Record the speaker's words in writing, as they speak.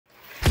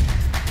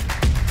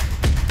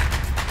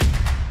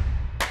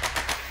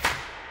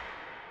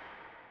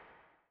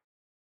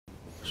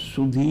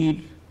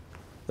Sudhir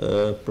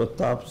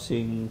Pratap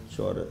Singh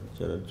Charan.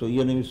 So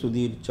your name is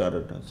Sudhir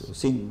Charan.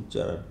 Singh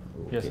Charan.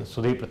 Okay. Yes,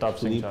 sir. Sudhir Pratap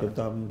Singh Charan.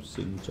 Pratap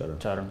Singh Charan.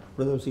 Charan.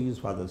 Pratap Singh is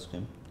father's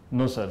name.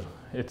 No, sir.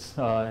 It's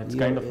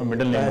kind of a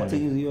middle name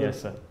only.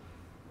 Yes, sir.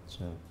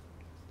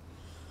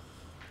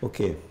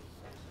 Okay.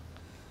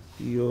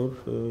 You're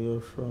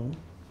from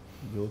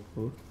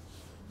Jodhpur.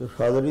 Your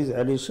father is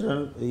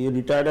additional. You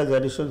retired as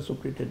additional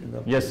superintendent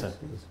of Yes, police.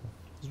 sir. Yes, sir.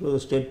 This was a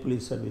state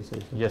police service. I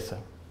think. Yes, sir.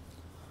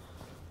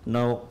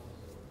 Now,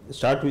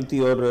 start with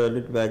your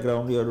little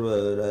background. Your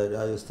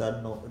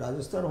Rajasthan. No,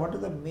 Rajasthan. What are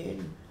the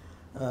main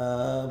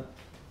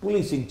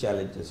policing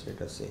challenges?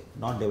 Let us say,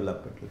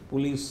 non-developmental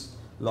police,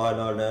 law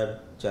and order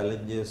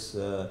challenges.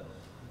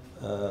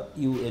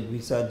 You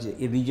envisage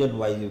a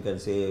region-wise. You can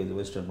say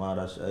Western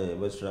Maharashtra,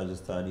 Western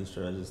Rajasthan,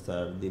 Eastern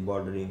Rajasthan, the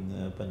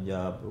bordering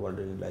Punjab,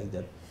 bordering like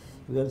that.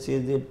 You can say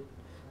the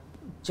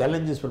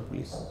challenges for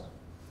police.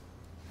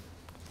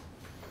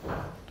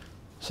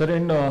 Sir,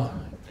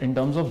 in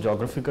terms of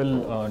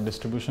geographical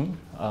distribution,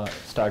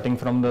 starting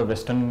from the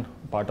western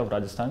part of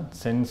Rajasthan,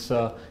 since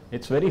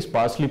it's very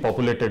sparsely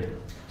populated,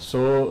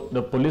 so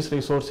the police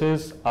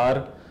resources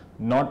are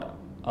not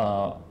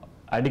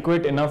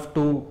adequate enough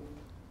to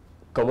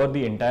cover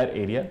the entire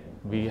area.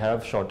 We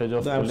have shortage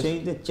of police. I'm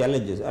saying the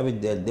challenges. I mean,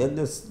 then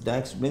the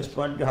next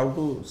point, how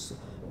to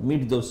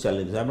meet those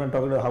challenges. I'm not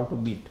talking about how to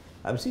meet.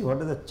 I'm saying what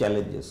are the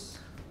challenges.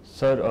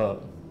 Sir,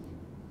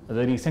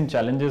 the recent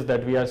challenges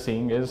that we are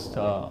seeing is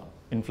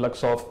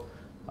influx of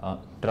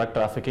drug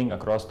trafficking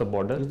across the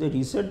border. Is it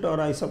recent, or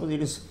I suppose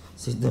it is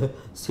since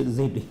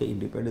the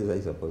independence,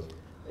 I suppose?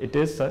 It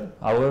is, sir.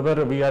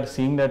 However, we are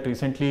seeing that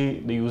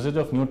recently the usage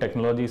of new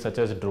technology such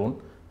as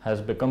drone has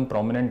become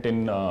prominent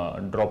in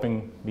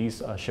dropping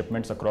these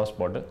shipments across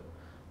border.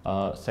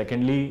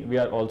 Secondly, we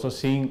are also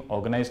seeing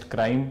organized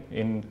crime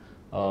in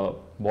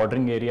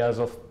bordering areas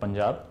of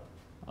Punjab.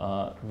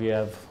 We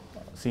have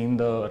seen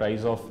the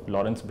rise of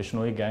Lawrence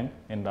Bishnoi gang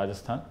in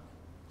Rajasthan.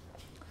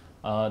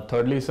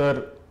 Thirdly,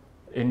 sir,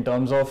 in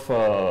terms of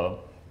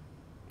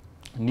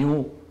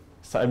new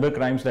cyber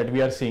crimes that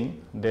we are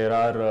seeing, there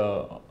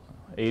are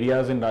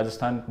areas in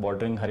Rajasthan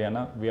bordering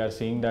Haryana. We are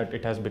seeing that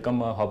it has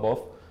become a hub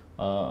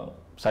of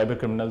cyber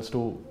criminals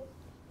to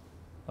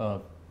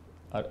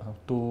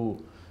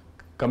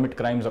commit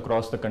crimes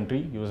across the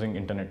country using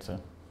internet, sir.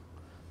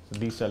 So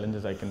these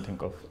challenges I can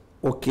think of.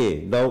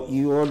 Okay, now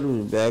your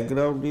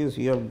background is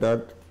you have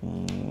done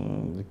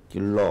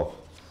law.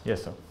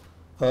 Yes, sir.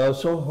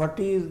 So what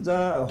is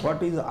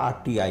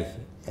RTI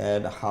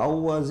and how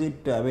was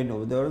it? I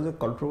mean, there was a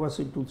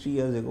controversy 2-3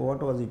 years ago.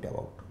 What was it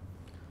about?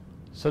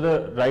 So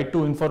the Right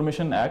to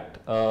Information Act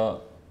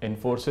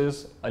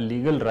enforces a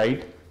legal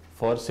right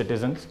for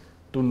citizens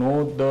to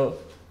know the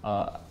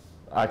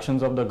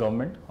actions of the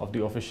government, of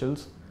the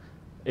officials.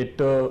 It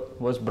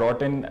was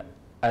brought in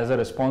as a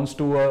response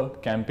to a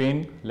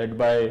campaign led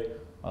by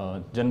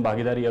Jan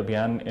Bhagidari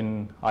Abhiyan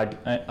in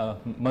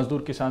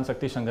Mazdoor Kisan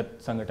Shakti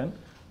Sangathan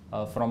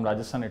from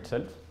Rajasthan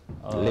itself.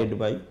 Led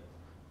by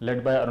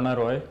Aruna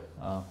Roy.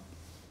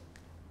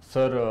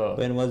 Sir.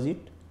 When was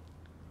it?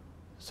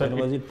 Sir, when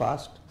was it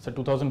passed? Sir,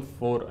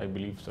 2004, I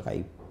believe, sir.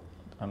 5.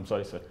 I'm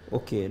sorry, sir.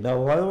 Okay. Now,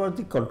 what about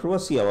the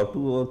controversy about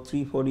 2 or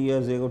 3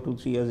 years ago,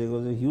 2-3 years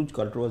ago? There's a huge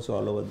controversy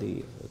all over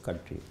the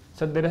country.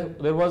 Sir,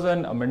 there was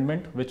an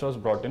amendment which was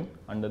brought in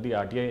under the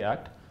RTI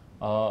Act,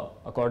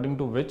 according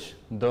to which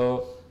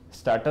the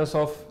status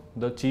of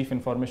the Chief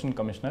Information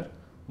Commissioner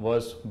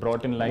was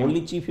brought in line.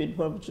 Only Chief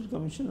Information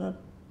Commissioner?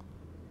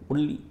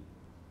 Only?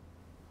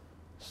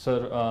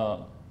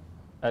 Sir,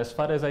 as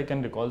far as I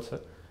can recall, sir,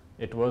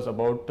 it was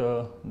about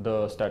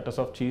the status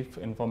of Chief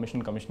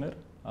Information Commissioner,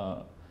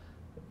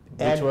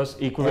 which was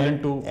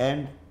equivalent to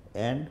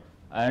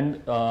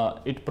and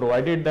it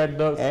provided that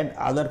the and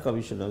other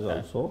commissioners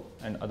also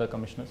and other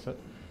commissioners, sir.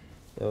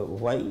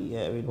 Why?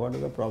 I mean, what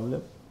is the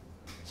problem?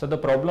 So the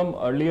problem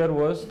earlier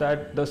was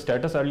that the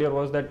status earlier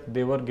was that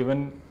they were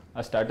given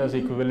a status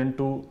equivalent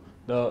to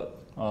the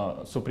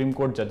Supreme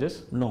Court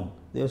judges. No,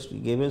 they were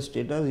given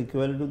status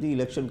equivalent to the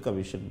Election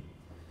Commission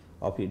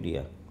of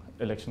India.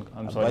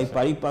 I'm sorry. By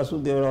pari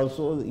passu, they were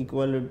also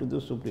equivalent to the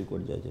Supreme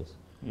Court judges.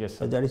 Yes,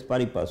 sir. But that is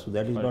pari passu.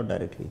 That is not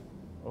directly.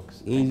 Okay.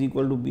 A is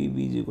equal to B,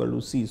 B is equal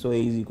to C, so A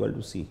is equal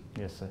to C.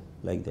 Yes, sir.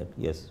 Like that,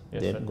 yes.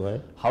 Yes, then sir. Go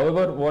ahead.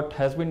 However, what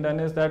has been done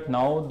is that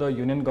now the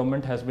union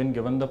government has been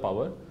given the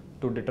power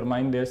to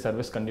determine their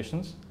service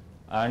conditions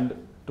and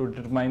to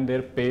determine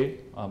their pay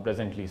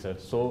presently, sir.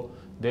 So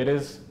there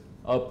is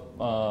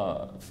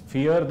a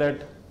fear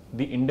that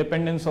the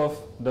independence of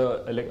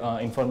the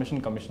Information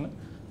Commissioner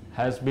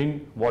has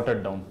been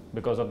watered down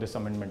because of this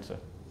amendment, sir.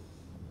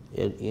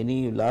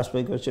 Any last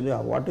my question is,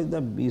 what is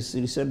the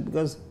reason?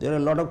 Because there are a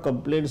lot of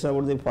complaints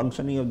about the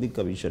functioning of the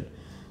commission,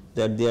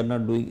 that they are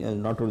not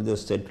doing, not only the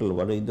central,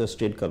 but in the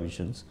state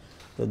commissions,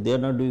 that they are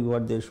not doing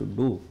what they should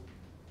do.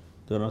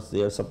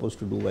 They are supposed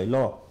to do by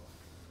law.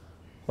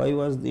 Why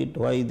was it?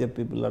 Why the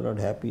people are not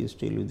happy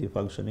still with the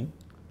functioning?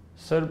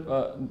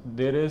 Sir,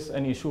 there is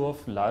an issue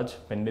of large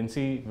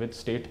pendency with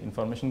state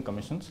information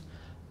commissions,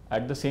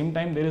 At the same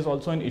time, there is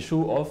also an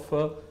issue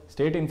of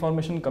State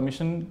Information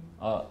Commission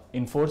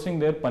enforcing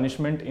their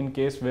punishment in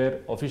case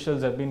where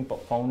officials have been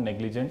found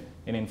negligent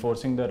in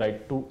enforcing the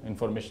right to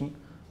information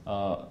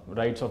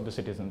rights of the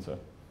citizens, sir.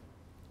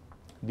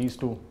 These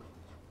two.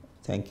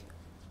 Thank you.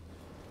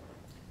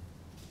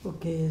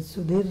 Okay,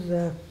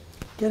 Sudhir,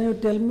 can you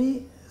tell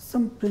me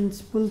some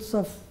principles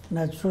of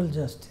natural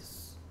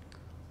justice?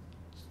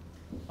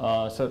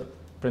 Sir,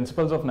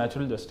 principles of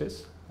natural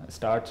justice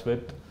starts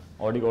with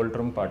Audi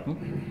Alterum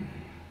Partem.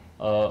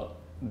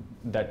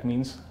 That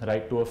means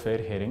right to a fair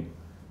hearing.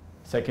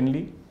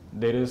 Secondly,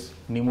 there is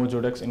Nemo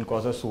Judex in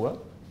causa sua,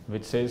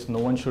 which says no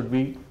one should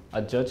be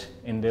a judge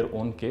in their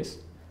own case.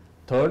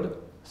 Third,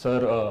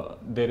 sir,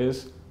 there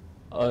is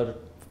a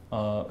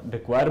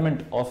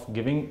requirement of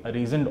giving a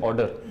reasoned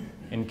order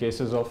in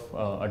cases of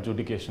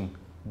adjudication.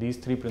 These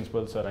three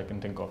principles, sir, I can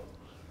think of.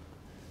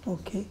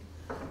 Okay.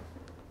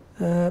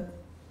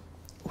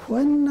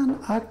 When an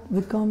act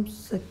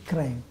becomes a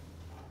crime,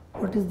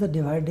 what is the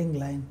dividing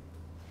line?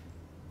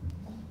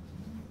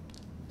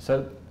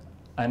 Sir,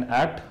 an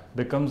act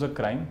becomes a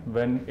crime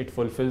when it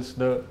fulfills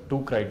the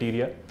two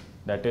criteria,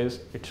 that is,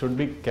 it should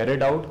be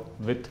carried out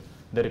with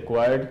the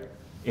required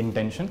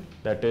intention,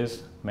 that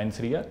is mens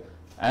rea,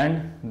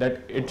 and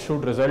that it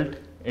should result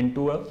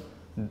into a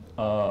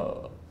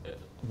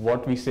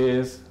what we say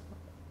is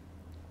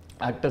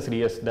actus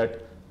reus,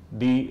 that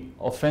the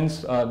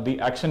offense, the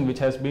action which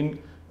has been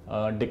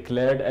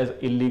declared as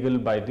illegal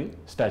by the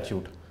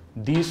statute.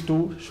 These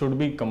two should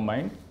be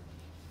combined.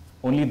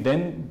 Only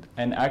then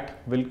an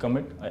act will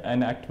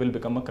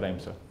become a crime,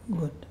 sir.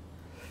 Good.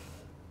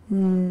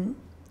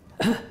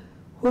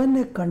 When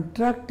a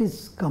contract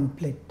is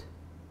complete,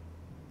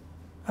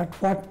 at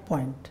what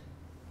point?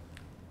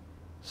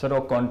 Sir,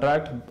 a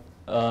contract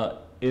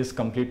is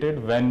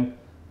completed when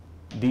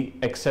the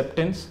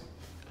acceptance,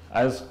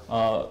 as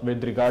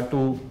with regard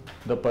to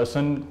the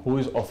person who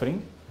is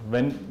offering,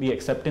 when the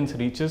acceptance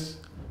reaches,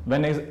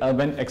 when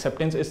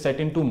acceptance is set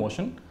into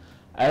motion.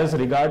 As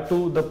regard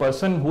to the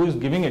person who is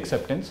giving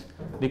acceptance,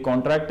 the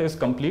contract is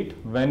complete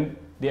when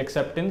the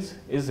acceptance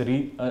is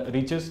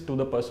reaches to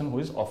the person who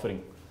is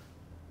offering.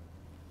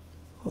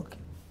 Okay.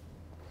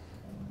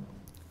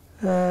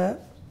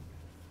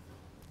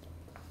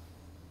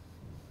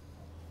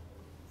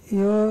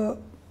 Your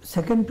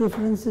second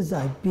preference is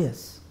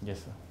IPS. Yes,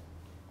 sir.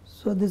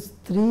 So these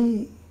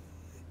three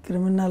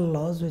criminal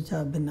laws which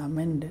have been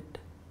amended,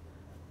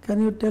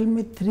 can you tell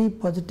me three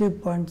positive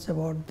points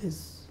about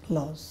these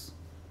laws?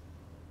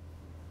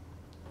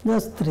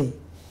 Just three.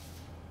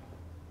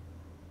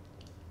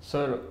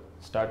 Sir,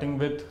 starting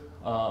with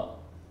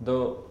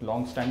the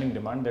long-standing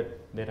demand that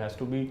there has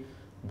to be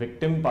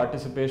victim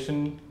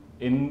participation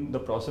in the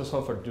process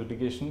of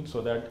adjudication, so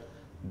that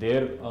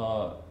their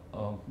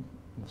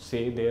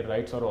their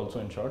rights are also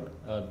ensured.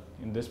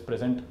 In this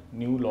present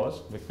new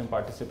laws, victim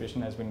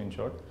participation has been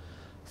ensured.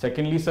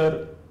 Secondly,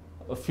 sir,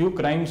 a few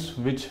crimes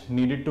which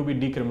needed to be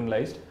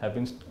decriminalized have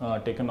been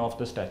taken off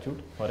the statute.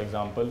 For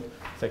example,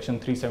 section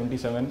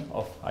 377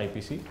 of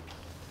IPC.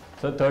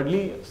 So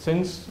thirdly,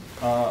 since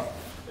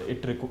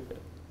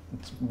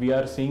we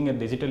are seeing a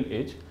digital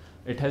age,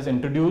 it has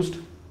introduced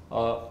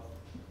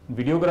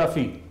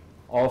videography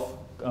of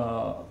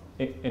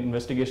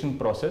investigation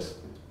process,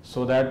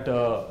 so that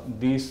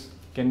these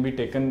can be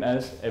taken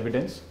as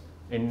evidence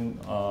in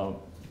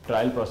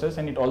trial process,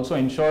 and it also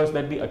ensures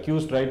that the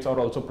accused rights are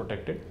also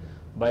protected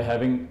by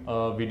having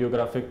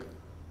videography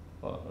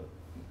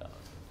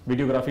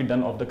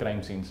done of the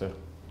crime scene, sir.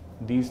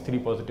 These three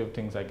positive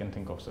things I can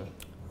think of, sir.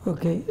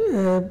 Okay.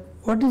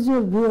 What is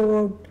your view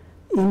about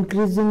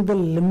increasing the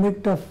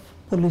limit of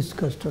police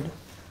custody?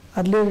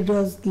 Earlier it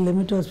was, the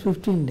limit was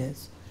 15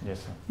 days. Yes,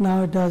 sir.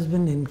 Now it has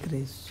been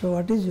increased. So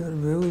what is your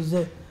view? Is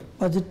it a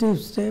positive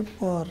step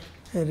or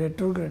a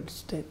retrograde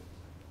step?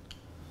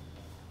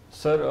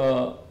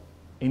 Sir,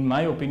 in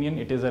my opinion,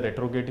 it is a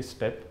retrograde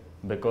step,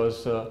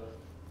 because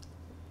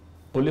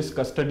police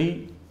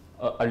custody,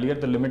 earlier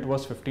the limit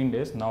was 15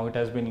 days, now it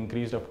has been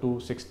increased up to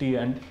 60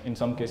 and in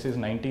some cases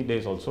 90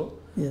 days also.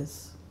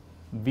 Yes.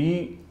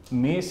 We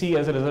may see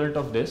as a result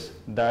of this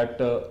that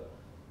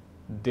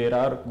there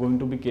are going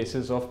to be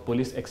cases of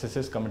police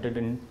excesses committed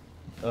in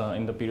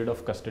the period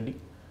of custody.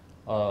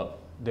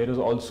 There is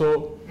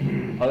also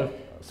a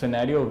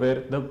scenario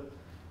where the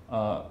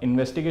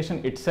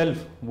investigation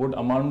itself would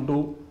amount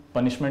to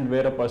punishment,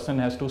 where a person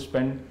has to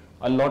spend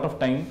a lot of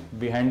time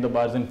behind the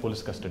bars in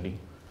police custody.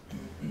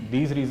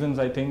 These reasons,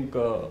 I think,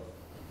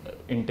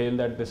 entail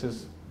that this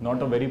is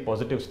not a very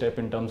positive step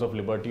in terms of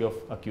liberty of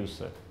accused,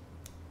 sir.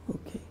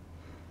 Okay.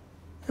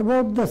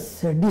 About the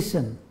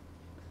sedition,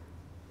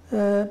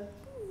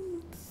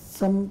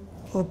 some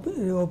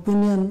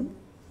opinion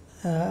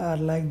are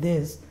like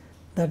this,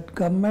 that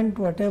government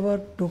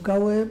whatever took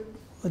away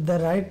with the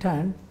right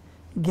hand,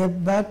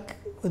 gave back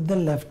with the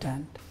left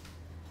hand.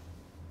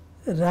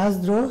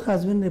 Rajdrah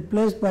has been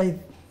replaced by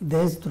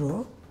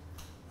Deshdrah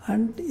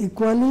and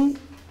equally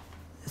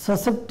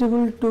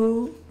susceptible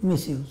to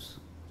misuse.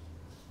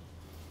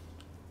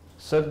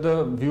 Sir,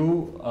 the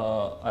view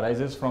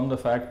arises from the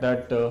fact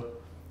that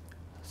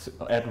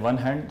at one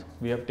hand,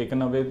 we have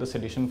taken away the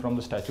sedition from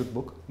the statute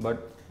book,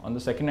 but on the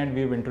second hand,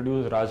 we have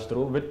introduced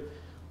Rajdroh with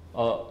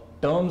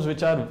terms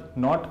which are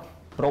not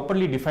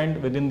properly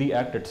defined within the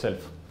Act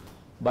itself.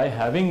 By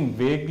having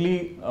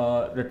vaguely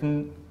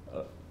written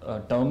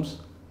terms,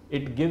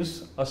 it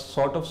gives a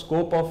sort of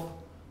scope of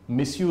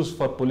misuse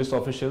for police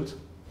officials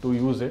to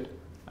use it,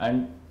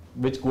 and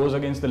which goes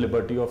against the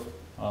liberty of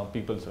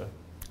people, sir.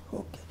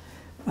 Okay.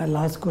 My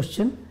last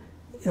question.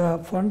 You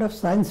are fond of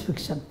science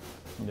fiction.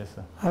 Yes,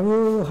 sir. Have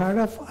you heard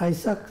of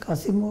Isaac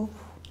Asimov?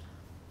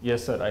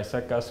 Yes, sir.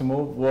 Isaac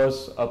Asimov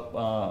was,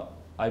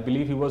 I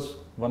believe he was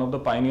one of the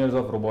pioneers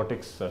of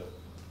robotics, sir.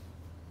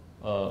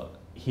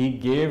 He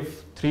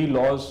gave 3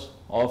 laws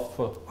of...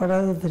 What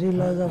are the 3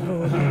 laws of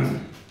robotics?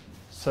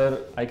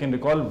 Sir, I can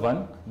recall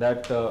one,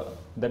 that,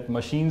 that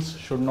machines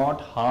should not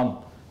harm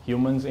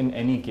humans in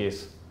any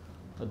case.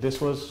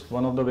 This was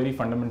one of the very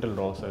fundamental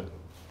laws, sir,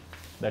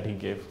 that he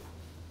gave.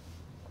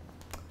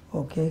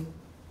 Okay.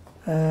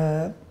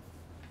 Can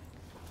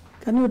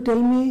you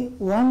tell me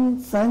one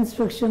science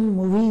fiction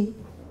movie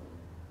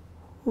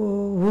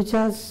which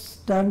has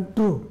turned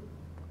true,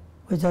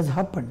 which has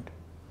happened?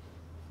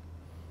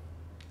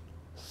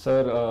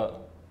 Sir,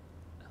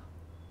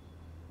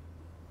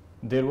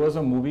 there was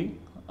a movie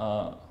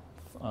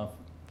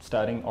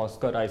starring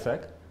Oscar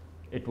Isaac.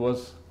 It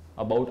was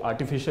about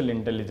artificial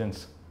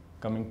intelligence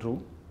coming true.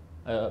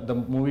 The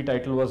movie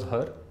title was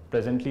Her.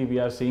 Presently, we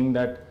are seeing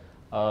that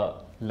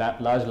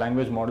large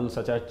language models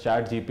such as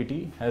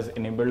ChatGPT has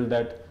enabled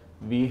that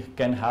we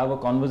can have a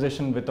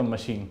conversation with a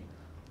machine.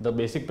 The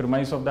basic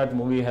premise of that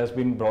movie has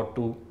been brought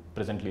to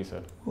presently,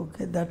 sir.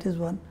 Okay, that is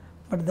one.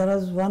 But there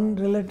is one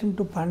relating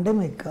to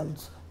pandemic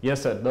also.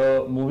 Yes, sir.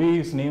 The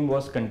movie's name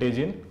was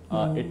Contagion.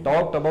 It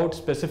talked about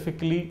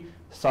specifically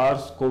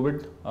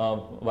SARS-CoV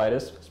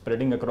virus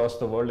spreading across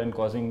the world and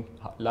causing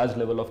large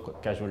level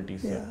of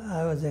casualties. Yeah, sir.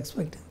 I was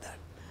expecting that.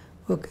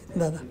 Okay,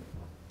 Dada.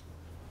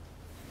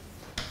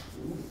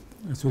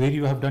 Sudhir,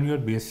 you have done your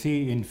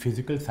BSc in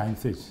physical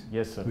sciences.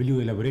 Yes, sir. Will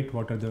you elaborate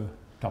what are the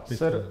topics?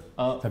 Sir,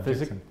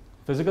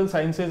 physical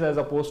sciences as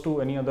opposed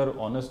to any other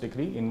honors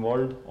degree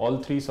involved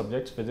all 3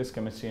 subjects, physics,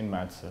 chemistry and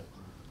maths, sir.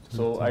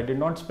 So I did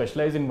not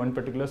specialize in one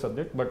particular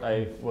subject, but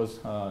I was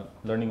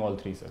learning all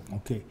 3, sir.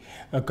 Okay.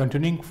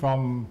 Continuing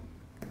from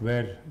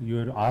where you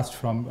were asked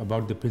from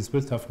about the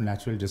principles of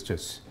natural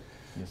justice.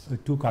 Yes, sir.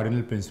 2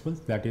 cardinal principles,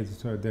 that is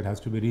there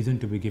has to be reason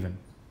to be given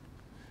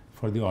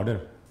for the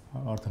order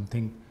or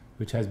something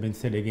which has been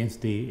said against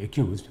the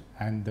accused,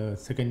 and the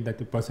second, that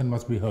the person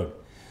must be heard.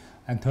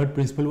 And third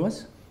principle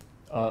was?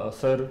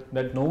 Sir,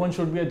 that no one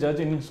should be a judge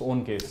in his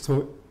own case.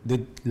 So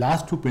the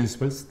last 2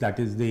 principles, that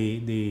is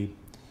the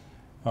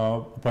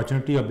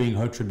opportunity of being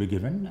heard should be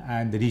given,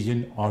 and the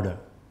reason order.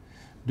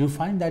 Do you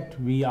find that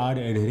we are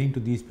adhering to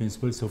these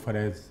principles so far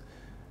as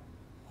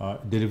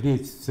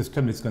delivery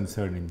system is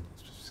concerned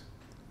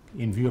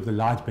in view of the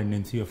large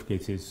pendency of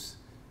cases?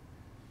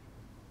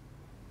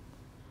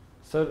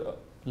 Sir,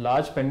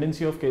 large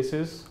pendency of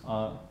cases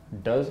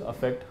does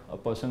affect a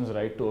person's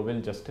right to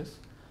avail justice,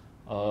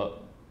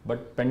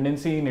 but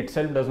pendency in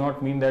itself does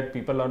not mean that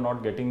people are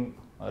not getting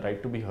a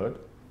right to be heard.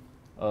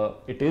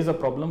 It is a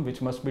problem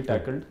which must be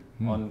tackled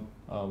on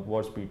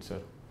war speed, sir.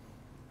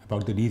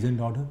 About the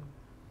reasoned order?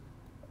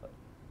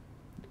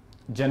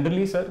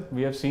 Generally, sir,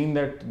 we have seen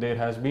that there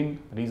has been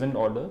reasoned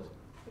orders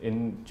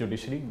in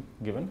judiciary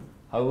given.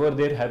 However,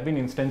 there have been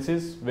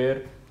instances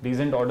where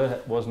reasoned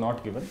order was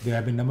not given. There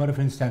have been a number of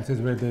instances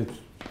where the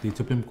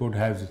Supreme Court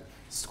has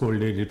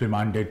scolded,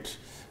 reprimanded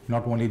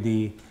not only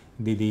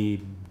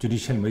the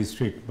judicial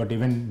magistrate but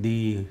even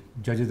the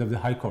judges of the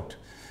High Court.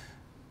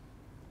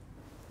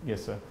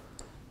 Yes, sir.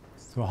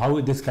 So how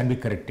this can be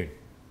corrected?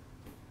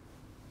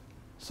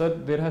 Sir,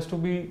 there has to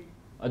be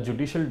a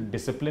judicial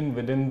discipline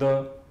within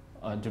the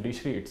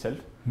judiciary itself.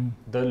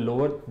 The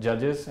lower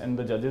judges and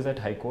the judges at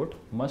High Court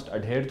must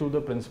adhere to the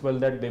principle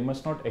that they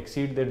must not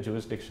exceed their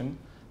jurisdiction.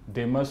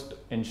 They must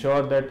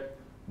ensure that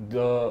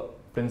the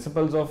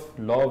principles of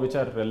law which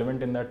are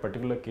relevant in that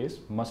particular case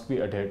must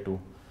be adhered to.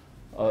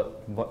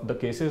 The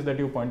cases that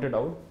you pointed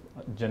out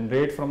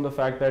generate from the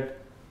fact that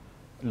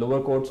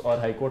lower courts or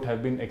High Court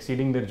have been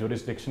exceeding their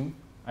jurisdiction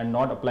and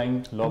not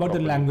applying law about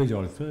properly. The language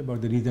also,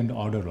 about the reasoned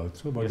order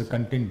also, about Yes, the sir.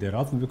 content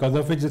thereof, because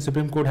of which the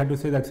Supreme Court had to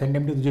say that send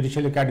them to the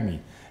Judicial Academy,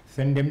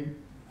 send them,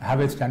 have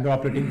a standard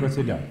operating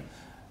procedure,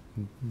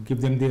 give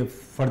them the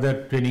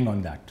further training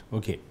on that.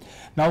 Okay.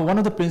 Now, one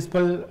of the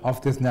principles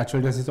of this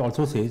natural justice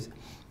also says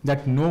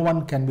that no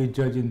one can be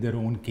judged in their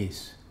own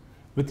case.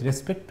 With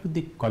respect to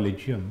the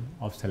collegium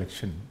of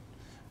selection,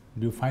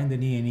 do you find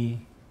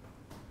any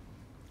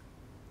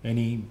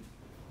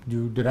do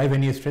you derive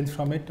any strength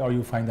from it, or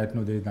you find that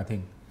no, there is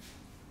nothing?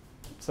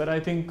 Sir, I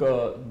think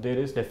there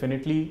is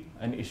definitely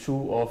an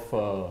issue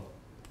of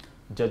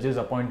judges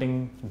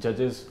appointing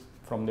judges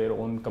from their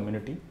own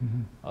community.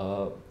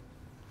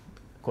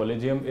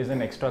 Collegium is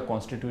an extra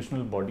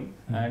constitutional body,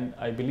 and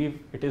I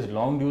believe it is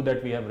long due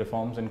that we have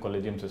reforms in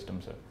collegium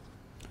system, sir.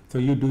 So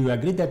do you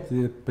agree that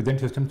the present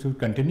system should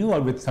continue,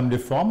 or with some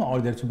reform, or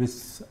there should be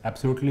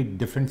absolutely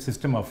different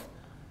system of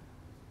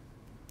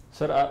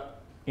Sir,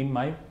 in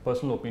my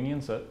personal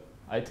opinion, sir,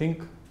 I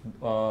think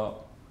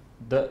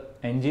the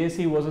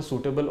NJSC was a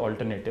suitable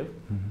alternative.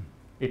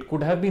 It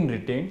could have been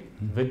retained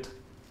with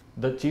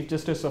the Chief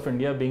Justice of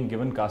India being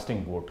given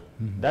casting vote.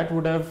 That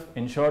would have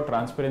ensured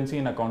transparency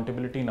and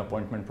accountability in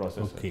appointment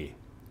process. Okay.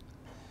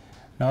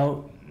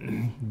 Now,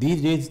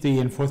 these days the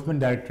Enforcement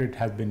Directorate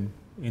has been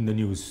in the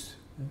news,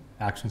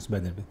 actions by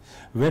them.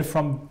 Where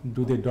from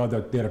do they draw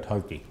their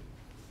authority?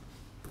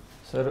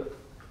 Sir,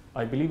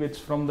 I believe it's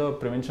from the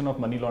Prevention of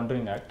Money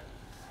Laundering Act.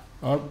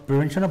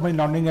 Prevention of money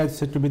laundering is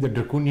said to be the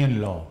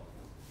draconian law.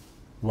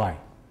 Why?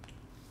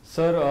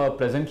 Sir,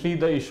 presently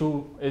the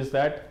issue is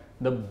that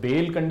the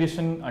bail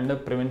condition under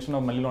Prevention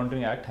of Money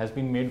Laundering Act has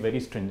been made very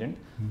stringent.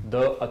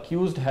 The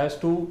accused has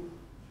to,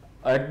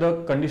 at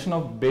the condition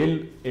of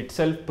bail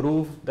itself,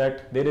 prove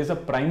that there is a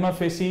prima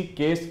facie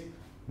case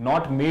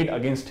not made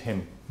against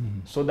him.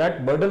 So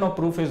that burden of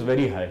proof is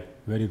very high.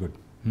 Very good.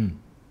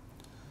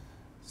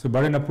 So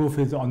burden of proof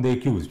is on the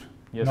accused,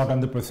 Yes, not sir.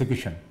 on the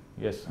prosecution.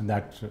 Yes. And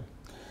that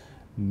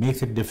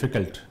makes it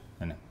difficult.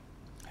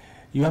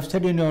 You have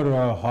said in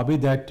your hobby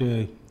that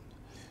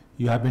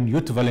you have been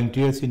youth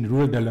volunteers in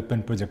rural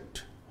development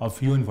project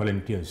of UN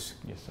volunteers.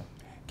 Yes, sir.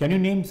 Can you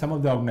name some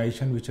of the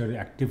organizations which are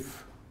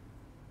active,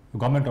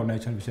 government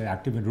organizations which are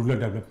active in rural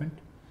development,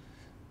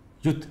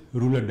 youth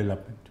rural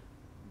development?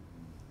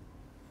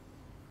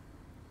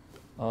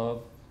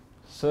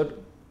 Sir,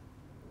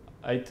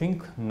 I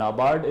think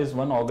NABARD is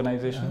one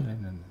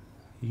organization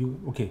You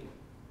okay?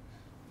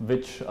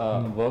 which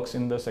works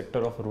in the sector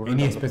of rural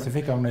Any development.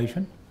 specific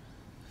organization?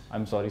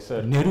 I'm sorry,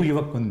 sir. Nehru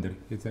Yuvak Kundri.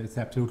 It's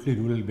absolutely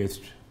rural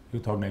based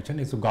youth organization.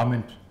 It's a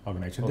government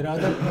organization. There are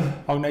other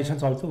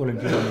organizations also,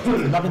 volunteer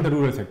organizations, not in the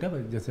rural sector,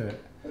 but just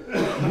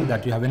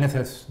that you have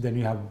NSS, then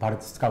you have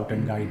Bharat Scout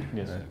and Guide,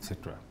 Yes.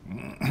 etc.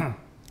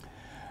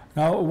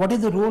 Now, what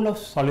is the role of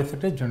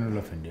Solicitor General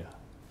of India?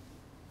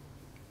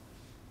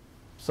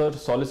 Sir,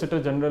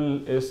 Solicitor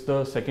General is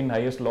the second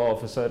highest law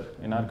officer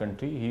in our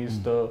country. He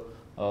is the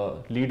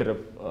lead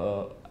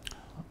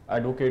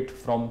advocate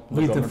from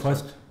Who is the government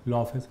first side.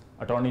 law officer?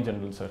 Attorney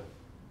General, sir.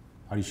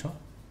 Are you sure?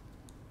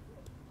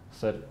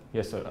 Sir,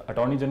 yes, sir.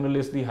 Attorney General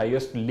is the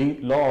highest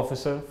law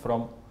officer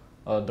from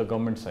the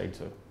government side,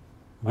 sir.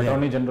 Where?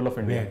 Attorney General of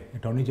India. Where?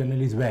 Attorney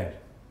General is where?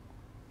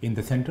 In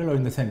the central or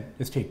in the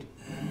state?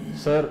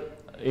 Sir,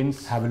 in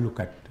Have a look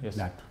at Yes.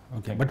 that.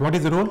 Okay. But what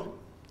is the role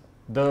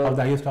of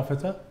the highest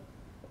officer?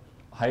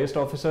 highest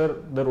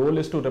officer, the role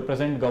is to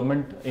represent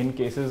government in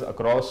cases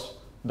across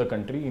the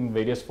country in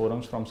various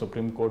forums from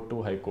Supreme Court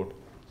to High Court.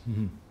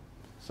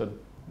 So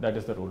that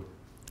is the role.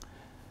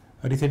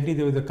 Recently,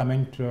 there was a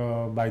comment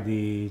by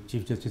the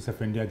Chief Justice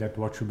of India that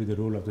what should be the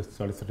role of the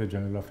Solicitor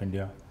General of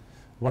India.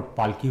 What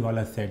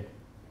Palkiwala said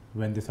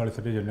when the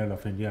Solicitor General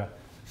of India's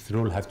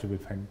role has to be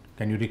found.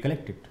 Can you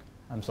recollect it?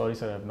 I'm sorry,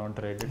 sir, I have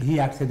not read it. He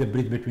acts as a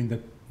bridge between the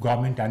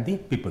government and the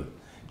people.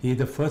 He is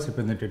the first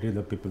representative of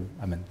the people.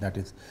 I mean, that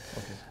is.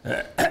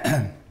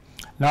 Okay.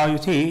 Now, you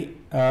see,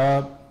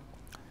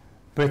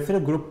 pressure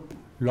group,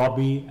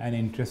 lobby, and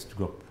interest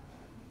group,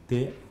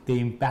 they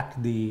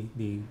impact the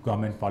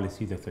government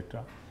policies,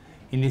 etc.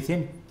 In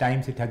recent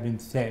times, it has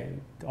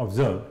been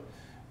observed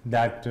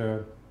that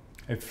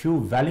a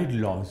few valid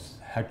laws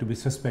had to be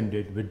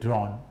suspended,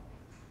 withdrawn.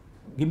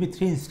 Give me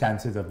 3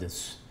 instances of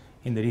this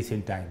in the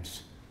recent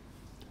times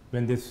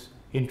when this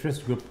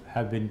interest group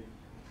have been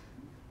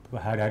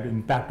had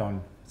impact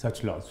on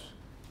such laws.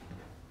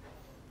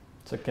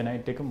 So can I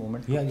take a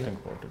moment to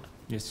think about it?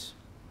 Yes.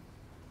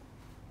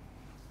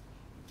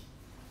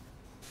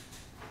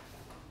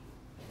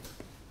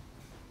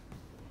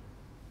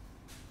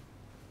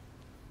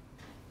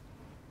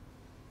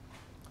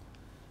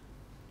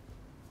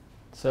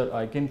 Sir,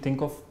 I can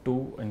think of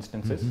 2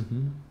 instances.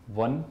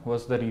 One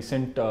was the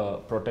recent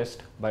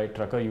protest by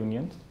trucker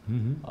unions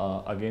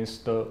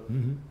against the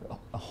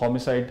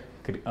homicide,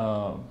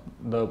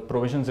 the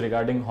provisions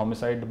regarding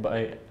homicide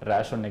by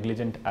rash or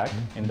negligent act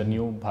in the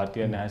new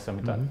Bharatiya Nyaya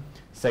Samhita.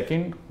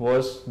 Second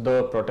was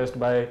the protest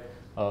by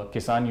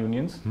Kisan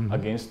unions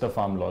against the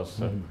farm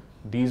laws.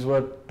 These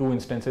were 2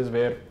 instances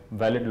where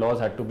valid laws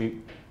had to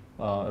be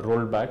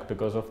rolled back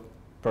because of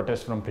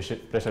protests from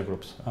pressure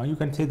groups. You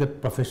can say the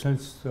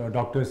professionals,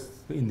 doctors,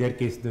 in their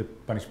case, the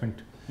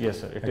punishment,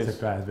 yes, sir, it is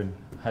has been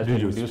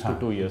reduced to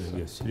 2 years.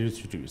 Yes,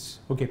 reduced to 2 years.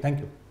 Okay, thank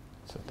you.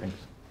 So thank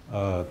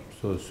you.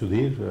 So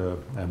Sudhir,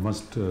 I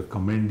must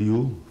commend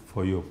you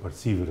for your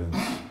perseverance.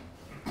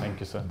 Thank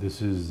you, sir.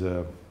 This is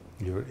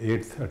your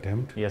 8th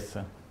attempt Yes,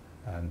 sir.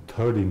 and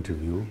 3rd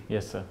interview.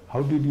 Yes, sir.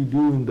 How did you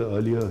do in the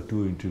earlier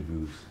 2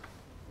 interviews?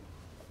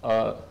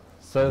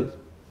 Sir,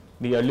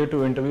 the earlier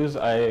 2 interviews,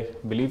 I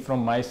believe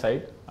from my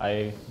side,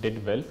 I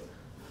did well.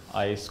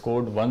 I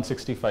scored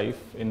 165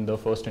 in the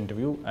first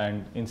interview,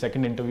 and in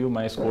second interview,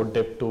 my score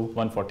dipped to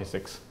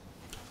 146.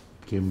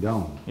 Came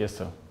down. Yes,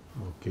 sir.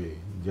 Okay,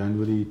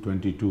 January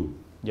 22.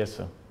 Yes,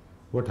 sir.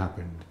 What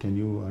happened? Can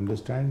you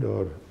understand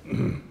or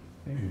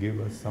give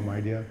us some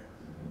idea,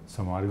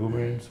 some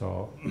arguments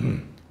or?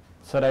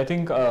 Sir, I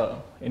think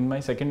in my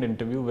second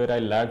interview where I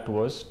lacked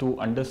was to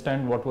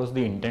understand what was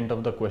the intent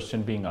of the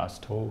question being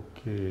asked.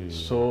 Okay.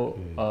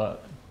 So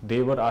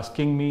they were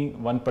asking me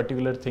one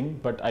particular thing,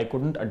 but I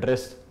couldn't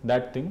address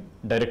that thing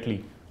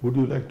directly. Would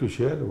you like to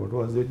share what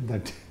was it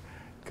that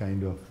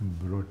kind of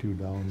brought you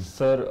down?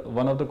 Sir,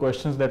 one of the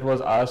questions that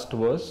was asked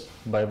was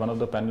by one of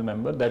the panel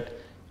member that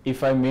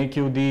if I make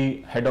you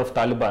the head of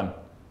Taliban,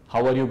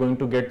 how are you going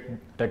to get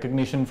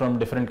recognition from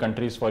different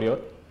countries for your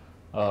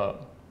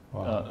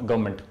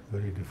government?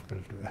 Very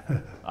difficult.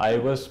 I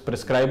was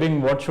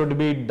prescribing what should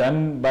be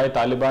done by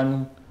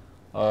Taliban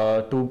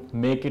to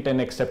make it an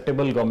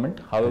acceptable government.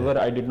 However,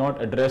 I did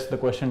not address the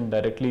question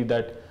directly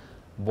that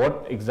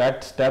what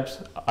exact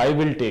steps I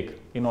will take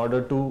in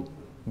order to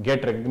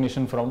get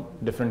recognition from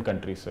different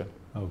countries, sir.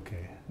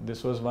 Okay.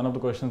 This was one of the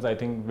questions, I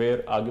think,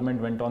 where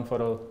argument went on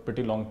for a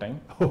pretty long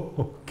time.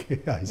 Okay,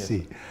 I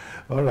see.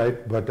 All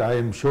right, but I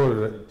am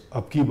sure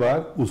ab ki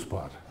baar us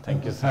par.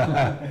 Thank you,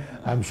 sir.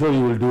 I'm sure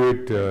you will do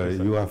it.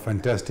 You have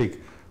fantastic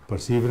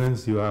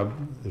perseverance. You have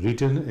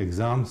written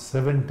exams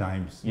 7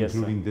 times, Yes,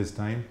 including sir. this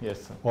time.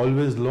 Yes, sir.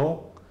 Always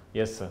law?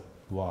 Yes, sir.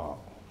 Wow.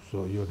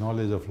 So your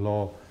knowledge of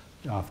law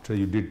after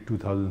you did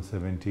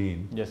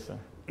 2017 Yes, sir.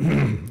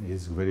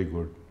 is very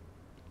good.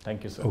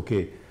 Thank you, sir.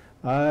 Okay.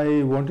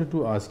 I wanted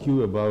to ask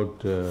you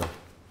about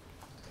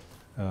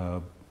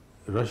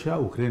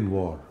Russia-Ukraine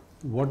war.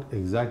 What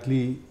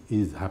exactly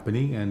is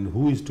happening and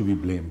who is to be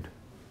blamed?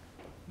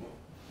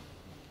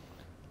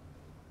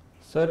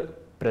 Sir,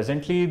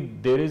 presently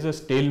there is a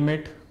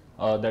stalemate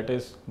that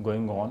is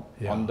going on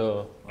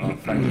the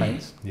front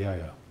lines.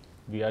 Yeah.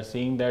 We are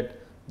seeing that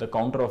the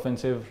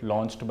counter-offensive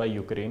launched by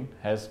Ukraine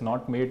has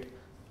not made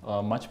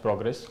much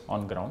progress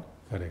on ground.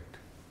 Correct.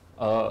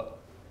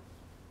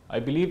 I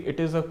believe it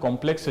is a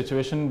complex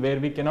situation where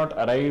we cannot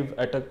arrive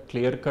at a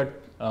clear-cut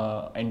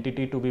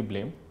entity to be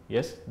blamed.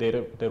 Yes,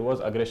 there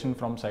was aggression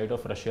from side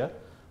of Russia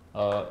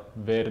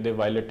where they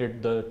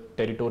violated the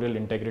territorial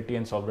integrity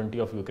and sovereignty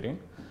of Ukraine.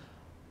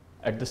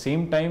 At the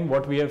same time,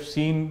 what we have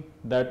seen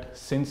that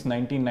since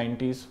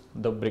 1990s,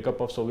 the breakup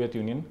of Soviet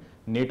Union,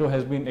 NATO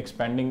has been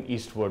expanding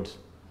eastwards.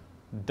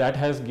 That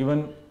has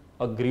given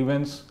a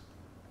grievance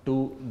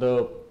to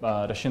the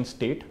Russian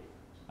state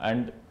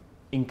and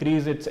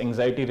increase its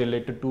anxiety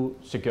related to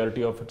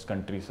security of its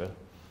country, sir.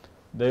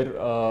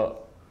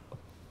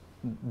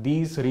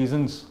 These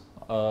reasons,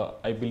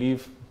 I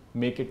believe,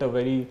 make it a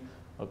very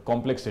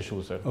complex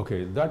issue, sir.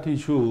 Okay, that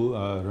issue,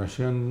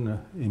 Russian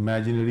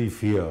imaginary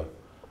fear,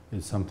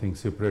 is something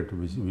separate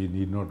which we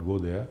need not go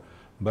there.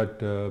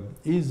 But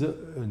is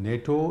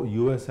NATO,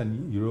 US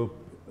and Europe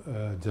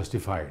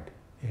justified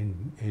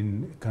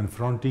in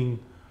confronting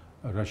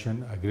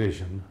Russian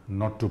aggression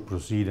not to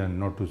proceed and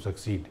not to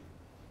succeed?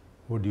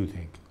 What do you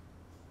think?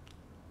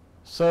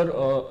 Sir,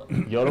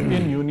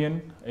 European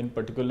Union in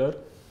particular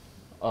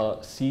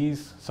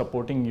sees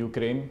supporting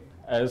Ukraine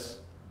as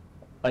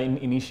an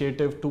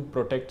initiative to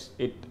protect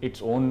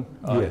its own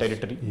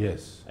territory.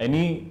 Yes.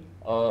 Any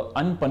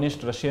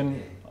unpunished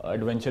Russian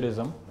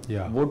adventurism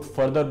would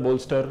further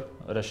bolster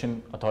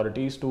Russian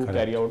authorities to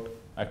carry out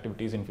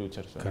activities in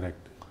future, sir.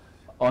 Correct.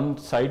 On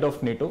side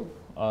of NATO,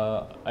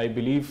 I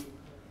believe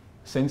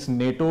since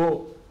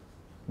NATO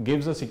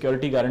gives a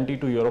security guarantee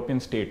to European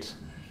states,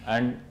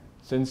 and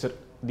since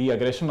the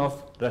aggression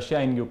of Russia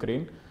in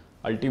Ukraine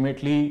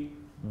ultimately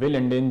will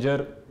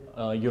endanger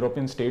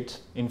European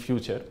states in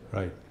future.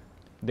 Right.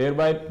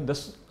 Thereby, the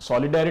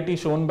solidarity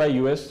shown by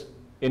US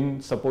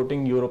in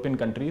supporting European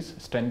countries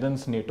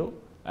strengthens NATO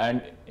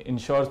and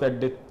ensures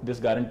that this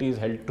guarantee is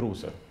held true,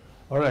 sir.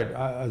 All right.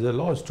 As a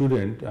law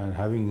student and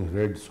having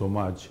read so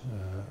much,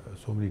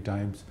 so many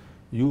times,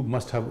 you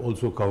must have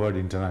also covered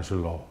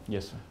international law.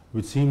 Yes, sir.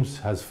 Which seems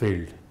has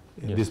failed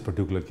in Yes. this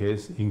particular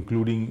case,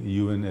 including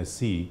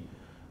UNSC.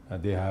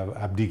 They have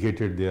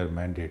abdicated their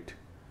mandate.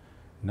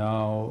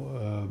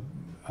 Now,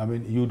 I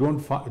mean,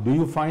 do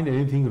you find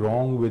anything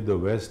wrong with the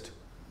West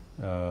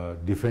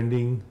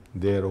defending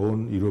their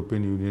own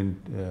European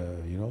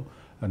Union,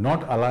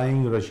 not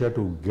allowing Russia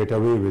to get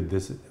away with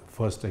this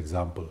first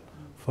example?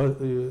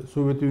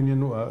 Soviet Union,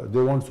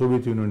 they want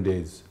Soviet Union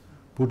days.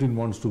 Putin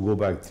wants to go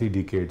back 3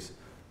 decades,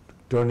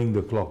 turning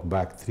the clock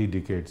back 3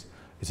 decades.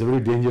 It's a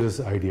very dangerous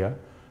idea.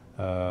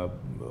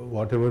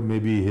 Whatever may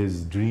be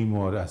his dream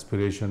or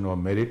aspiration or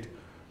merit,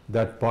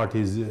 that part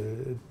is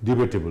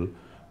debatable.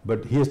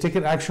 But he has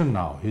taken action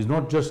now. He's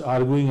not just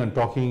arguing and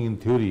talking in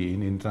theory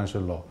in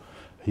international law.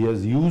 He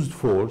has used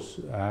force,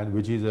 and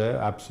which is an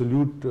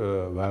absolute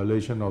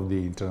violation of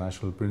the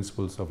international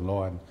principles of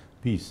law and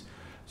peace.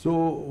 So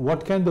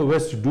what can the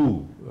West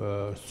do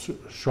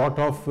short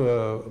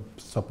of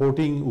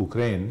supporting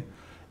Ukraine?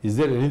 Is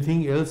there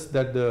anything else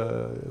that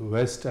the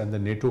West and the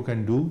NATO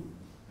can do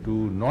to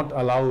not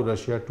allow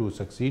Russia to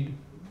succeed?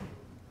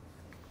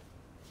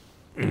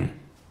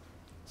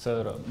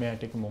 Sir, may I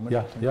take a moment?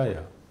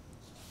 Yeah.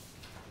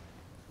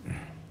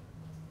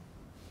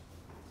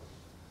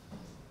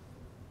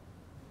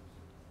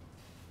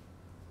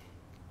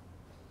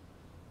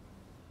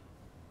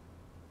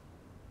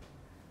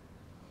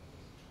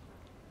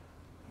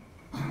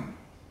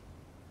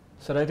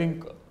 Sir, I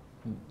think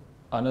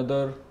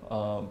another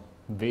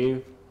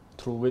way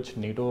through which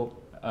NATO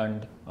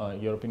and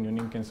European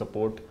Union can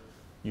support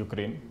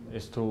Ukraine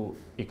is through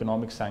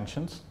economic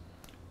sanctions.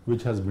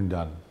 Which has been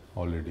done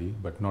already,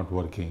 but not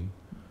working.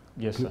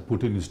 Yes, sir.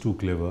 Putin is too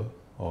clever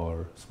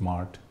or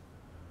smart.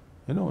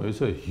 You know,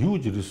 it's a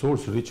huge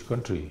resource-rich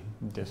country.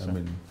 Yes, sir. I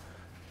mean,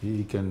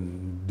 he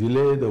can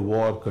delay the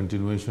war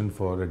continuation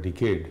for a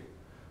decade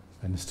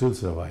and still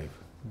survive.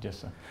 Yes,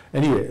 sir.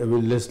 Anyway,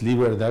 let's leave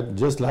it at that.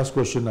 Just last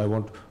question I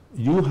want.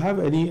 You have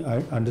any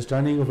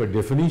understanding of a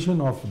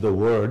definition of the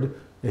word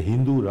a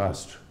Hindu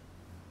Rashtra?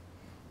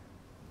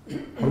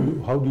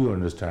 How do you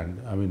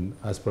understand? I mean,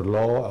 as per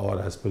law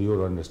or as per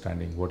your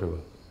understanding, whatever.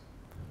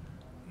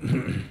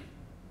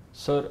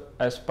 Sir,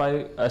 as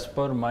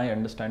per my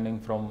understanding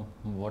from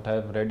what I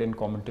have read in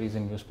commentaries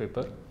in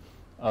newspaper,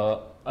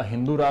 a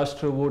Hindu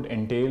Rashtra would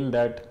entail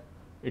that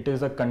it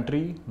is a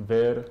country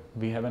where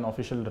we have an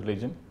official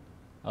religion,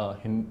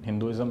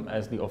 Hinduism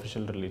as the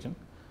official religion,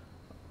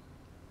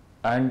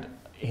 and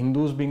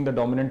Hindus being the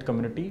dominant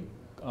community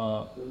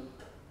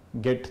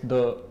get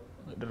the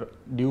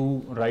due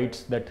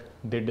rights that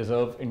they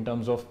deserve in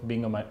terms of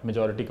being a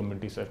majority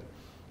community, sir.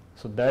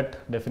 So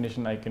that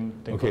definition I can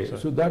think of, sir.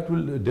 So that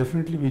will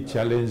definitely be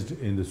challenged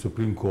in the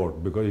Supreme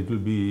Court because it will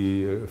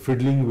be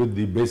fiddling with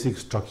the basic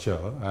structure,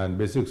 and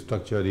basic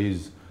structure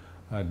is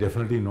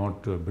definitely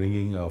not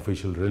bringing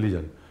official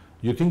religion.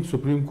 You think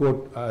Supreme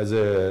Court, as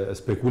a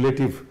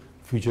speculative,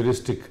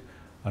 futuristic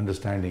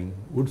understanding,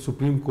 would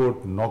Supreme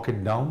Court knock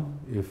it down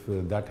if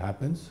that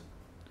happens?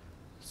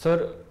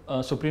 Sir,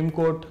 Supreme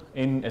Court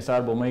in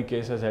SR Bommai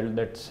case has held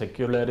that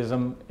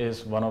secularism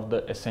is one of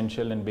the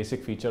essential and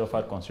basic feature of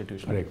our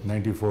constitution. Correct,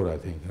 94 I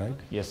think, right?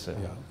 Yes, sir.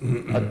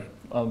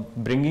 Yeah.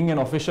 Bringing an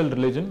official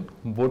religion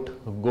would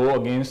go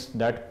against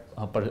that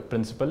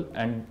principle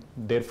and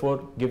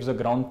therefore gives a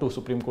ground to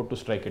Supreme Court to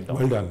strike it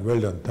down. Well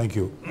done, thank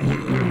you.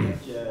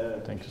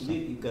 Thank you, sir.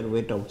 You can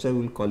wait outside,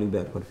 we'll call you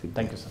back for feedback.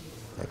 Thank you, sir.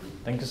 Thank you.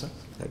 Thank you, sir.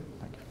 Thank you.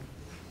 Thank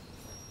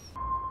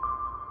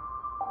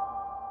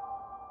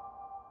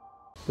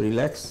you.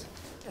 Relax.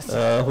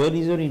 When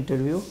is your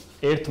interview?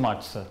 8th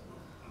March, sir.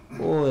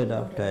 Oh,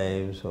 enough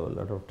time, so a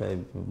lot of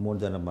time, more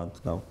than a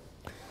month now.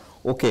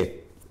 Okay,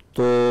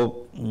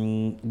 so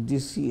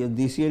this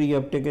year you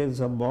have taken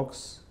some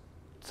box.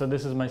 So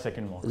this is my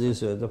second mock.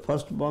 This year, the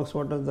first box,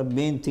 what was the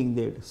main thing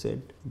they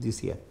said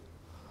this year?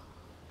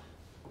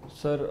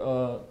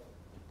 Sir,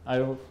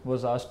 I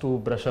was asked to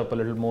brush up a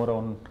little more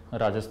on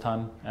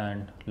Rajasthan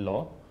and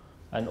law,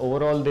 and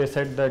overall they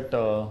said that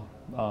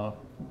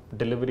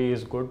delivery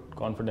is good,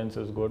 confidence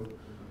is good,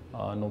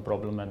 no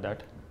problem at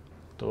that.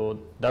 So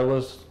that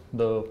was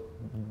the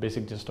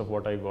basic gist of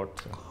what I got,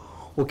 sir.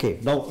 Okay,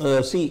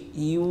 now see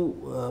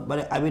you,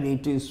 but I mean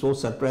it is so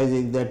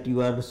surprising that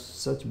you are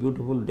such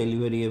beautiful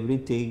delivery,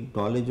 everything,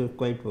 knowledge of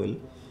quite well,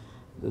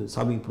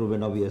 some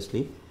improvement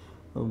obviously,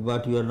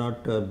 but you are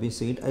not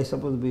missing it. I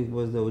suppose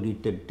because the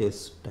written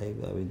test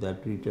type, I mean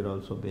that written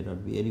also may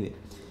not be anyway.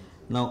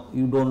 Now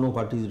you don't know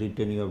what is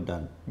written you have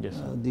done. Yes,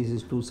 sir. This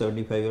is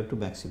 275 you have to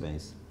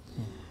maximize.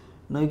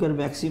 Now you can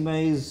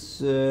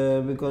maximize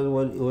because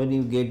when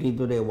you get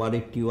into the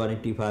 180,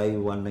 185,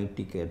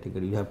 190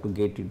 category, you have to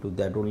get into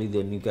that only,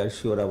 then you can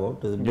sure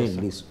about the main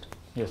list.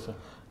 Yes, sir.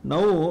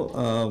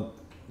 Now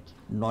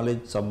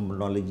knowledge, some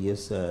knowledge,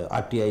 yes,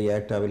 RTI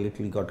Act, I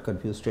little got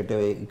confused straight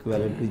away,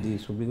 equivalent to the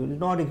Supreme Court,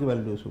 not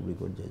equivalent to Supreme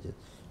Court judges,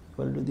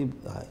 equivalent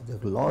to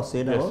the law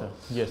said Yes, about. sir.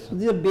 Yes, sir. So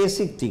these are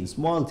basic things,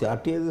 small thing.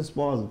 RTI is a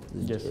small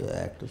Yes,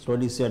 act,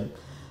 27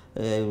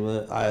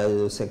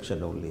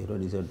 section only,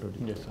 27,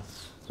 22. Yes, sir.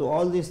 So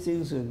all these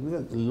things,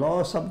 because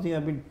law something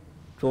I've been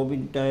so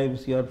many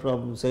times here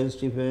from sales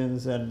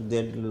defense and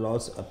then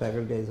laws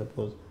faculty I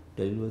suppose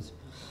delivers.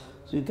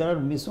 So you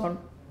cannot miss on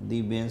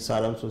the main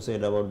Sir also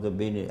said about the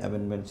main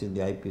amendments in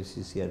the IPC,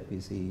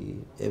 CRPC,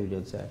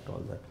 Evidence Act,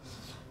 all that.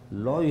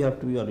 Law you have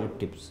to be on your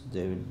tips.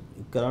 You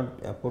cannot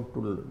afford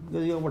to,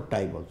 because you have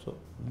time also.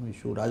 You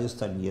should,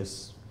 Rajasthan,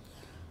 yes.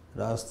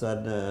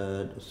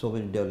 Rajasthan, so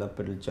many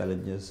developmental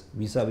challenges.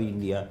 Vis-a-vis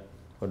India,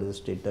 what is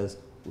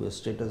the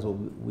status of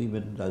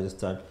women in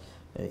Rajasthan,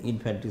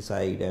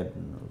 infanticide, and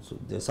so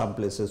there are some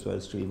places where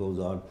it still goes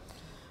on.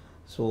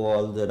 So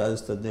all the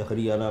Rajasthan, the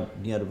Haryana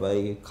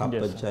nearby, Khap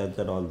Yes, Panchayat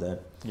and all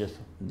that. Yes, sir.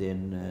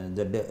 Then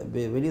the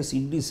various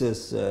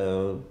indices,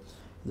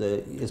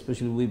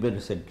 especially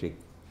women centric,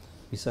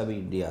 vis-a-vis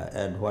India,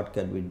 and what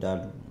can be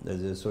done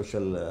as a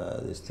social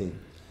this thing.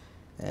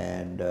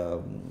 And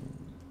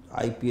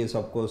IPS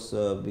of course,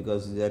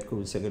 because that could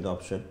be second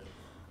option.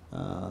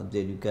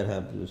 Then you can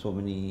have so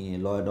many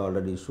law and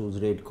order issues,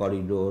 red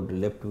corridor,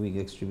 left wing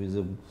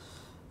extremism.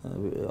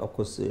 Of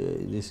course,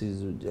 this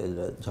is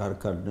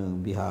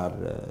Jharkhand, Bihar,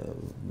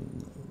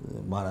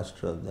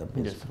 Maharashtra,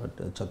 Yes, but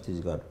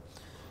Chhattisgarh.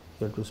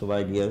 You have to some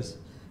ideas.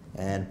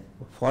 And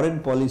foreign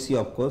policy,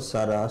 of course,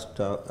 Sir asked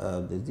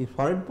the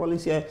foreign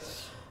policy.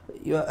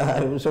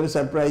 I was so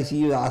surprised.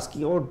 He was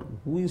asking about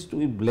who is to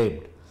be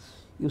blamed.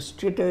 You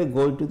straight away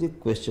go into the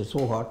question. So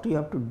what you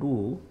have to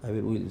do? I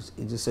mean,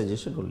 it's a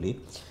suggestion only.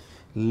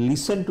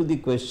 listen to the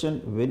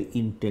question very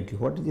intently.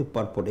 What is the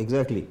purport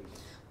exactly?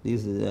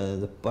 This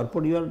the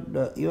purport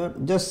you are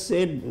just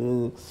said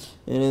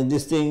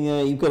this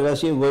thing.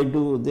 Russia going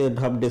to they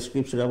have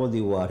description about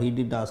the war. He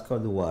didn't ask for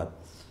the war.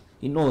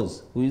 He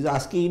knows who is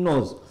asking. He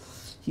knows.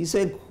 He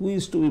said who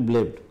is to be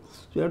blamed.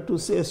 So you have to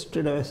say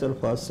straight away, sir.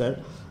 First,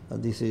 sir,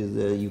 this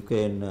is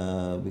Ukraine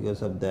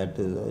because of that.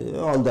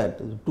 All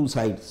that two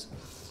sides,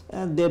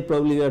 and they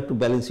probably have to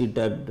balance it,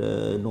 and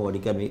nobody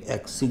can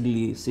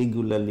be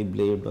singularly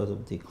blamed or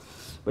something.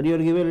 But you are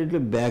given a little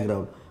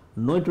background.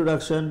 No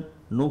introduction.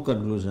 No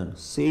conclusion.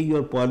 Say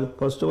your point.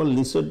 First of all,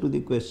 listen to the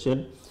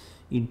question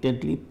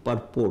intently,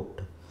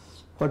 purport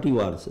what you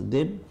are.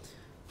 Then,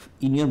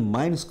 in your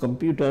mind's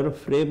computer,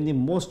 frame the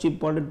most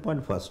important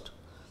point first,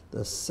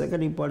 the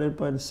second important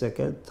point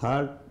second,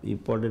 third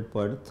important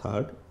point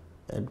third,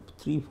 and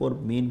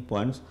 3-4 main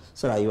points.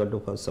 Sir, I want to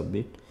first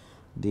submit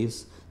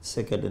this.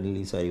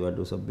 Secondly, sir, I want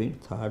to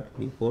submit. Third,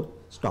 3, 4.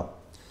 Stop.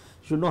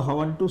 You should know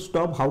how to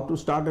stop, how to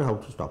start, and how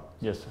to stop.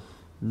 Yes, sir.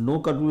 No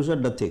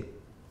conclusion, nothing.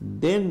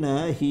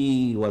 Then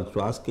he wants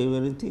to ask you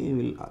anything, he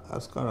will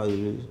ask or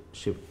he will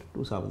shift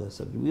to some other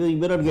subject. You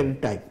may not get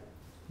time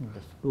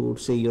to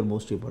say your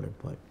most important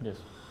point. Yes.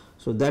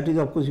 So that is,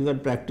 of course, you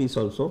can practice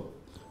also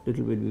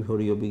little bit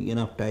before you have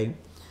enough time,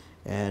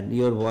 and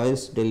your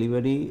voice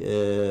delivery.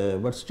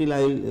 But still,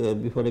 I will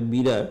before a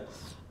mirror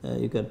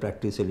you can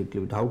practice a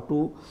little bit how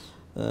to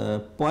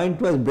point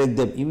wise break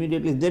them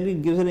immediately. Then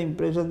it gives an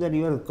impression that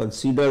you are a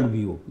considered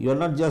view. You are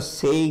not just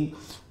saying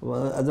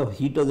at the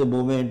heat of the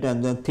moment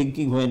and then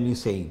thinking when you are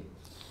saying.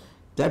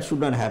 That should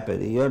not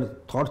happen. You are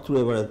thought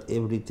through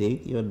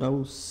everything. You are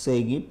now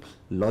saying it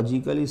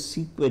logically,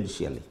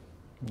 sequentially.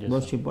 Yes,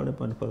 Most sir. important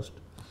point first,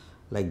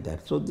 like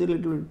that. So the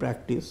little bit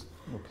practice,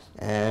 Okay.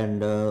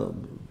 and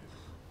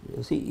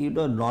see,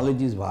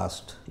 knowledge is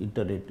vast.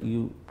 Internet.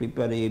 You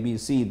prepare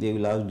ABC, they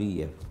will ask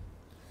DEF.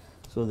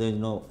 So there is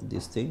no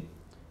this thing,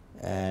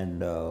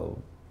 and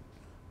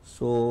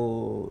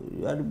so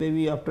and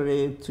maybe after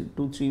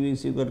 2-3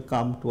 weeks you can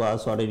come to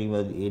us or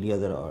any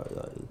other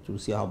to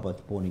see how much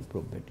more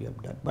improvement you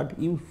have done. But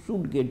you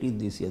should get it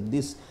this year.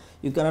 This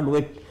you cannot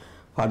wait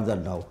further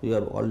now. You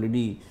are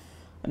already,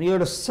 and you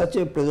are such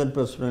a present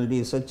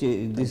personality. Such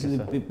a this is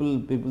people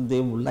they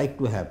would like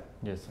to have.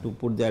 Yes, sir. To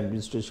put the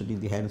administration in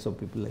the hands of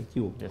people like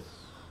you. Yes.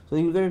 So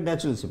you get a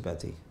natural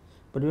sympathy,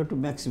 but you have to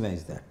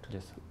maximize that.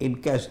 Yes, sir.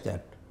 Encash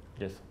that.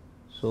 Yes.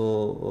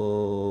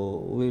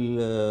 So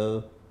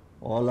we'll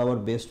all our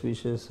best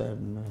wishes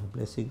and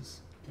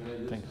blessings. Can I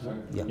just Thank you, sir.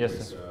 Yeah.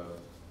 Yes, sir.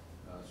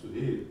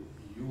 Sudhir,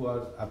 you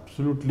are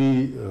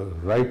absolutely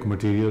right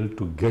material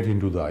to get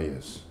into the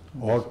IAS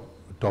or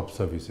top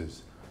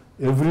services.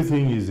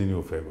 Everything is in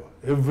your favor.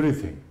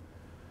 Everything.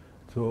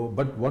 So,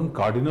 but one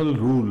cardinal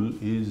rule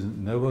is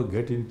never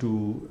get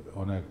into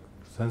on a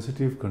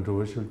sensitive,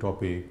 controversial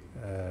topic,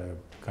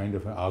 kind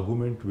of an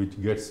argument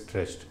which gets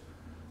stretched.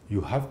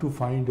 You have to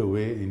find a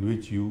way in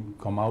which you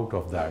come out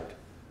of that,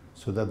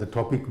 so that the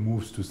topic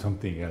moves to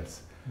something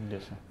else.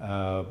 Yes,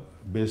 sir.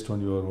 Based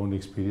on your own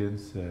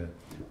experience,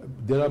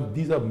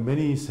 these are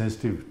many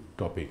sensitive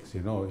topics.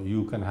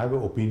 You can have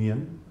an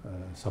opinion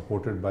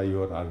supported by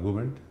your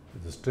argument.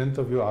 The strength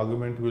of your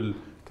argument will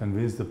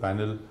convince the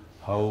panel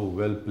how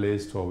well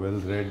placed or well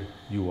read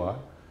you are.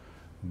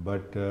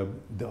 But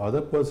the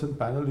other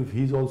panel, if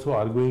he's also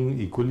arguing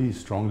equally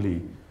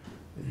strongly,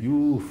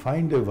 you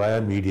find a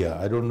via media.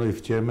 I don't know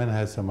if chairman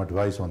has some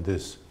advice on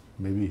this.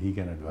 Maybe he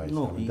can advise.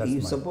 No,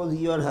 suppose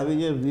you are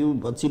having a view,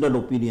 considered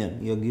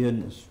opinion, you are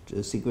given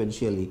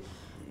sequentially,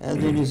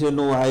 and then you say,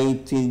 no, I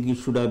think it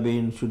should have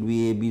been, should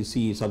be A, B,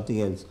 C,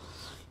 something else.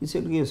 He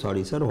said, okay,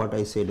 sorry sir, what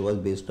I said was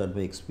based on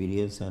my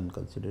experience and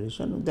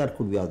consideration. There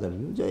could be other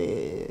views.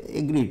 I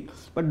agreed.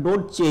 But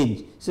don't change.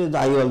 He says,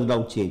 I will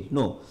now change.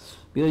 No,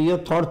 because you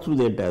have thought through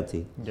the entire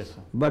thing. Yes,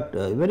 sir. But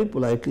very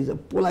politely,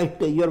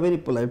 you are very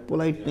polite.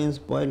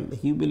 Politeness,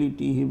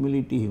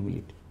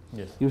 humility.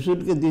 Yes. You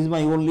should get, this is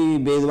my only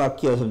base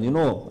vakya or something.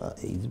 No,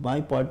 it's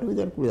my point of view,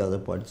 there could be other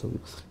points of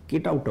view.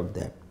 Get out of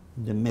that.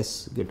 The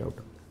mess, get out of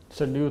that.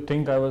 So, do you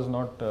think I was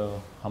not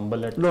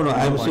humble at? No,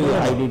 I am saying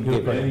I did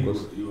get very it.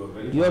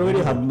 good. You are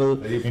very humble,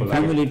 Very polite.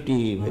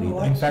 humility, very.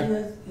 What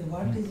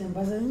is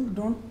emphasizing,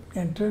 don't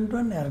enter into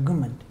an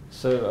argument.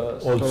 So,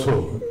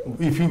 Also,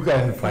 if you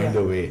can find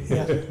a way.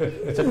 Yeah.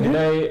 so did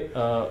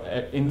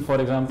I, for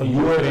example,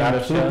 You are Ukraine,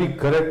 absolutely Russia?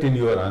 correct in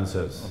your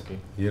answers. Okay.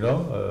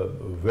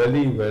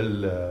 Very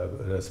well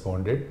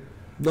responded.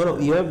 No,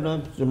 you have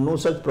no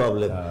such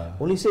problem.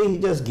 Only say he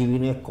just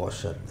giving a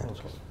caution. That's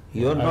all.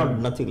 You are not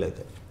nothing like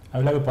that. I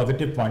will have a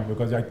positive point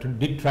because I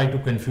did try to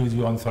confuse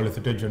you on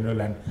Solicitor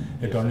General and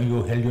Attorney.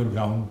 You held your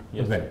ground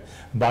well.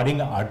 Barring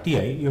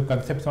RTI, your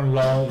concepts on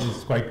law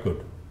is quite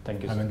good.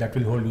 Thank you, I sir. mean, that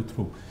will hold you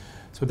through.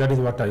 So that is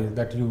what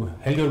that you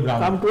held your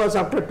ground. Come to us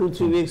after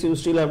 2-3 weeks, you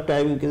still have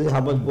time, you can say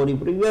how much more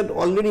improved. We are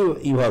already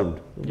evolved,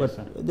 Yes,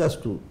 but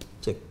just to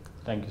check.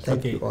 Thank you, sir.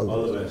 Thank you. All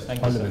the best.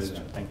 Thank All you, the sir.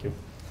 best. Thank you.